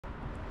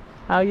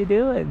How you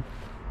doing?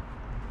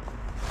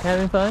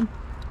 Having fun?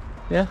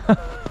 Yeah?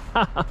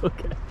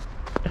 Okay.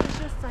 It's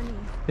just sunny.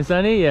 It's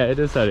sunny? Yeah, it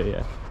is sunny,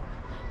 yeah.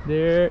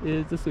 There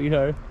is the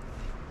sweetheart.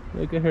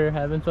 Look at her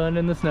having fun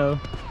in the snow.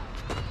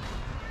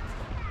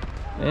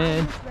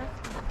 And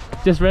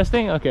just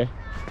resting? Okay.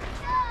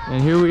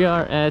 And here we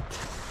are at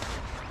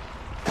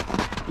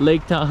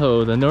Lake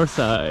Tahoe, the north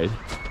side.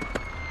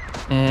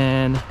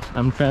 And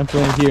I'm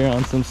trampling here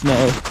on some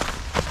snow.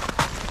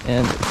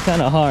 And it's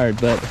kind of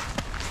hard, but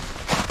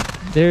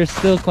there's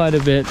still quite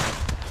a bit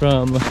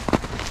from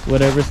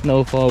whatever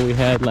snowfall we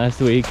had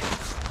last week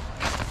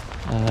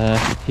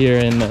here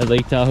in the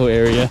Lake Tahoe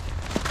area.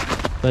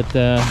 But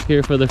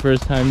here for the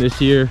first time this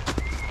year,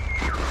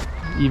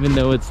 even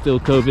though it's still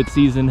COVID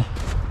season,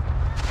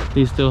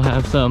 they still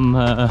have some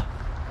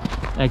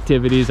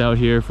activities out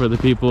here for the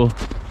people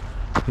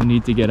who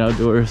need to get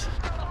outdoors.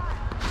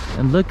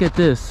 And look at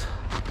this.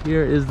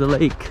 Here is the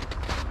lake.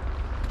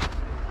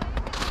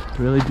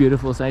 Really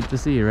beautiful sight to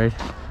see, right?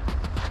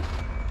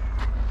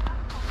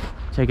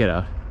 Check it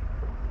out.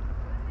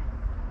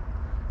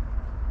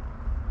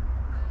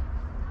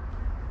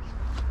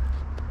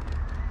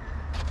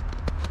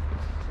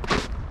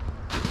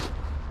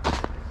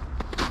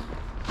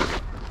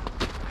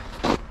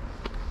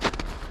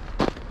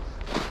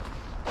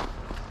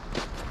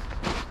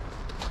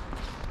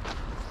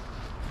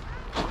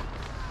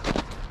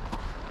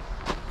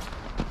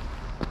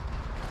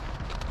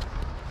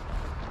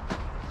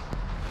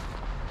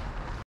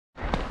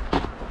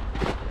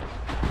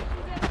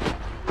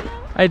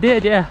 I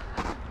did, yeah.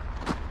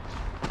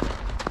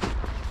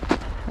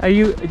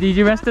 Did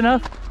you rest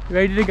enough?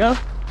 Ready to go? Yeah.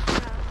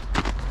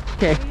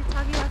 Okay. Are you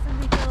talking about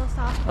something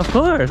philosophical? Of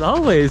course,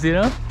 always, you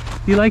know.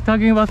 Do you like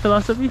talking about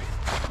philosophy?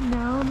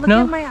 No, look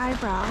No? at my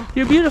eyebrow.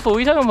 You're beautiful. What are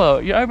you talking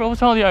about? Your eyebrow,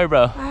 what's wrong with your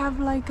eyebrow? I have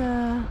like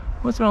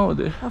What's wrong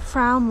with it? a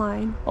frown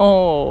line.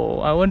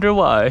 Oh, I wonder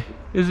why.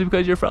 Is it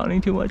because you're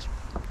frowning too much?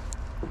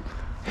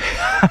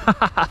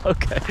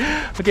 Okay.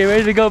 Okay,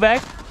 ready to go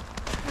back?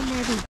 I'm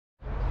ready.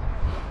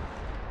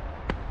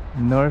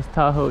 North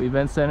Tahoe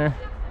Event Center.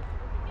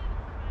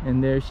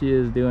 And there she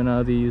is doing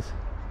all these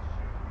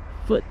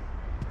feet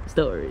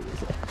stories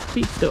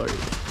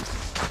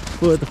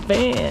for the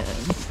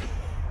fans.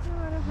 No,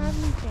 I don't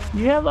have any fans.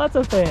 You have lots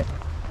of fans.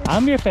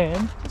 I'm your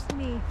fan. Just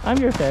me. I'm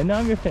your fan. No,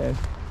 I'm your fan.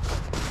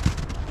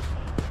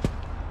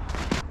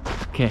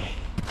 Okay.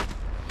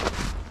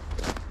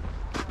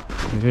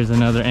 Here's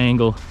another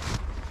angle.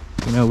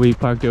 You know, we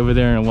parked over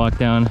there and walked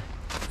down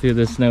through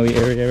the snowy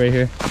area right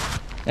here.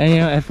 And you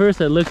know, at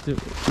first it looked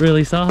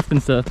really soft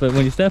and stuff, but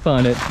when you step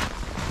on it,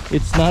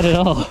 it's not at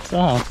all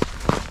soft.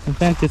 In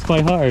fact, it's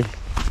quite hard.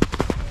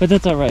 But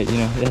that's alright, you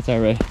know, that's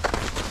alright.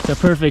 It's a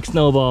perfect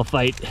snowball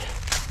fight.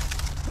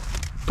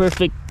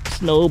 Perfect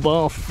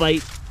snowball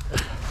fight.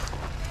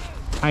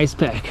 Ice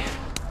pack.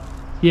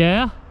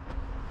 Yeah?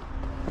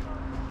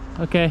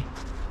 Okay.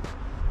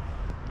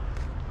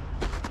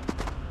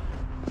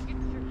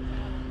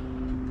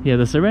 Yeah,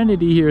 the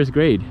serenity here is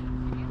great.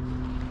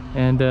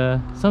 And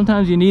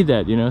sometimes you need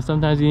that, you know.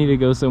 Sometimes you need to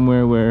go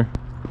somewhere where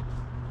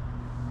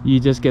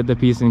you just get the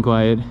peace and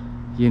quiet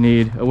you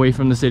need, away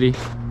from the city,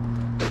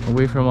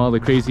 away from all the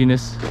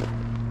craziness.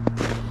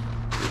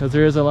 Because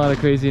there is a lot of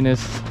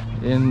craziness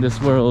in this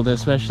world,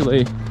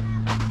 especially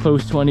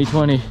post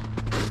 2020.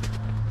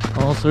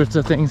 All sorts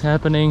of things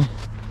happening,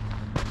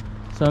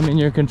 some in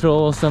your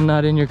control, some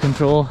not in your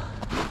control.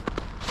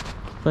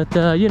 But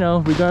you know,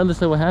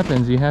 regardless of what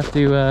happens, you have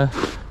to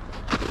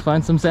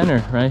find some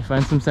center, right?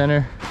 Find some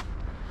center.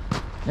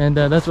 And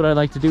that's what I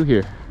like to do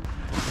here.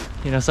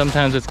 You know,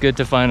 sometimes it's good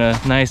to find a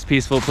nice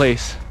peaceful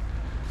place,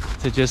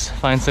 to just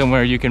find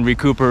somewhere you can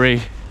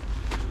recuperate,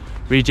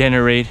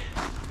 regenerate,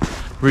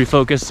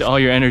 refocus all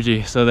your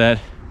energy, so that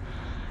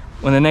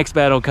when the next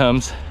battle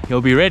comes,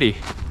 you'll be ready,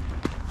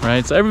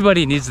 right? So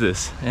everybody needs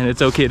this, and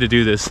it's okay to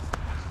do this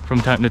from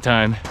time to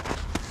time.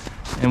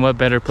 And what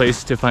better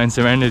place to find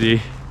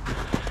serenity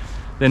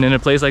than in a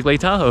place like Lake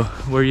Tahoe,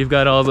 where you've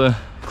got all the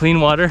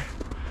clean water,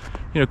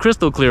 you know,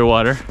 crystal clear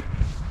water.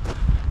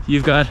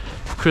 You've got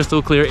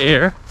crystal clear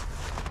air,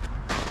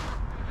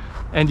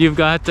 and you've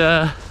got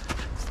yeah,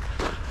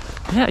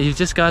 you've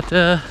just got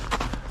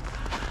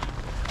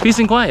peace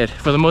and quiet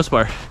for the most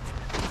part.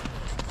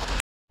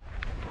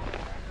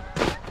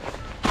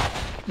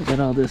 Look at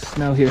all this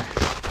snow here.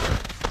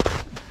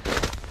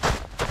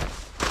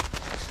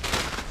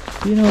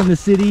 You know, in the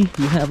city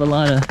you have a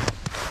lot of,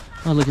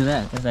 oh look at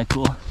that, isn't that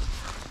cool?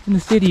 In the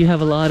city you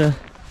have a lot of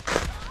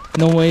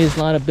noise, a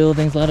lot of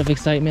buildings, a lot of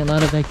excitement, a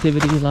lot of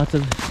activity, lots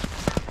of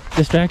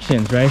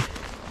distractions, right?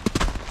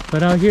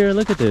 But out here,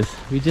 look at this.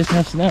 We just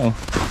have snow.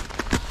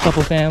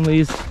 Couple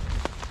families.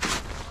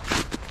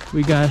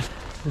 We got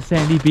the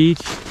sandy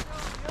beach,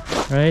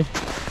 right?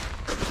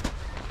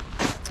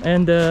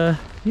 And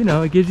you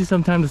know, it gives you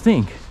some time to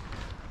think.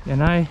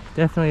 And I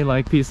definitely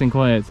like peace and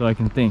quiet so I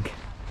can think.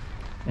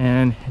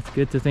 And it's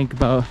good to think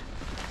about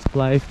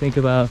life, think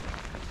about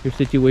your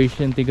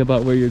situation, think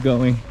about where you're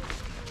going.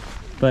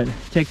 But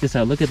check this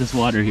out, look at this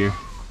water here.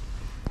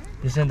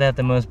 Isn't that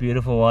the most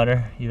beautiful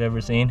water you've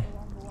ever seen?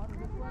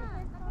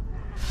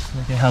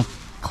 Look at how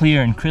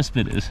clear and crisp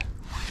it is.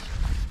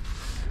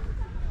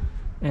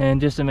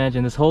 And just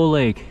imagine this whole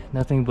lake,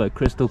 nothing but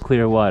crystal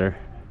clear water.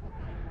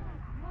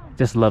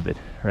 Just love it,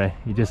 right?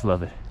 You just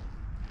love it.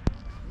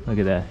 Look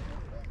at that.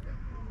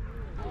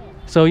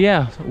 So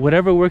yeah,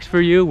 whatever works for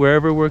you,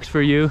 wherever works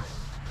for you,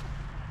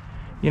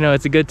 you know,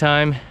 it's a good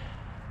time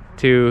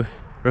to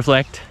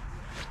reflect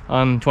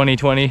on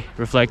 2020,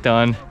 reflect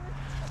on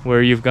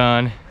where you've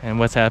gone and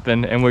what's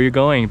happened and where you're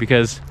going,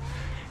 because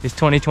it's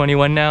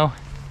 2021 now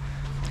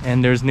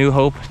and there's new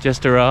hope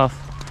just around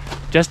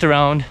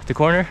the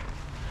corner.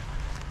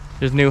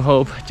 There's new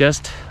hope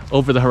just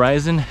over the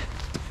horizon.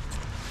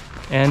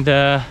 And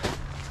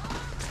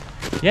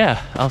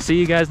yeah, I'll see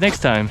you guys next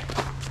time.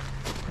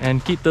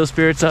 And keep those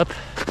spirits up.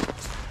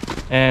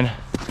 And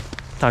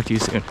talk to you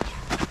soon.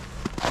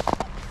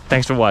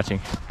 Thanks for watching.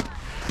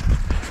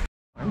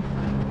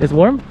 It's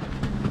warm?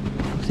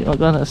 See, I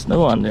got that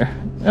snow on there.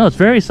 Oh, it's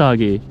very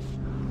soggy.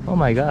 Oh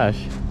my gosh,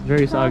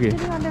 very soggy. I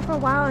was sitting on there for a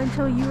while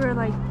until you were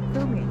like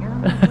filming.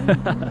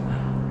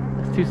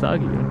 It's too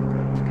soggy.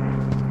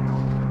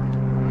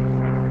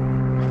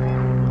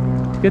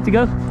 Good to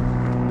go?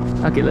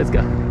 Okay, let's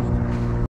go.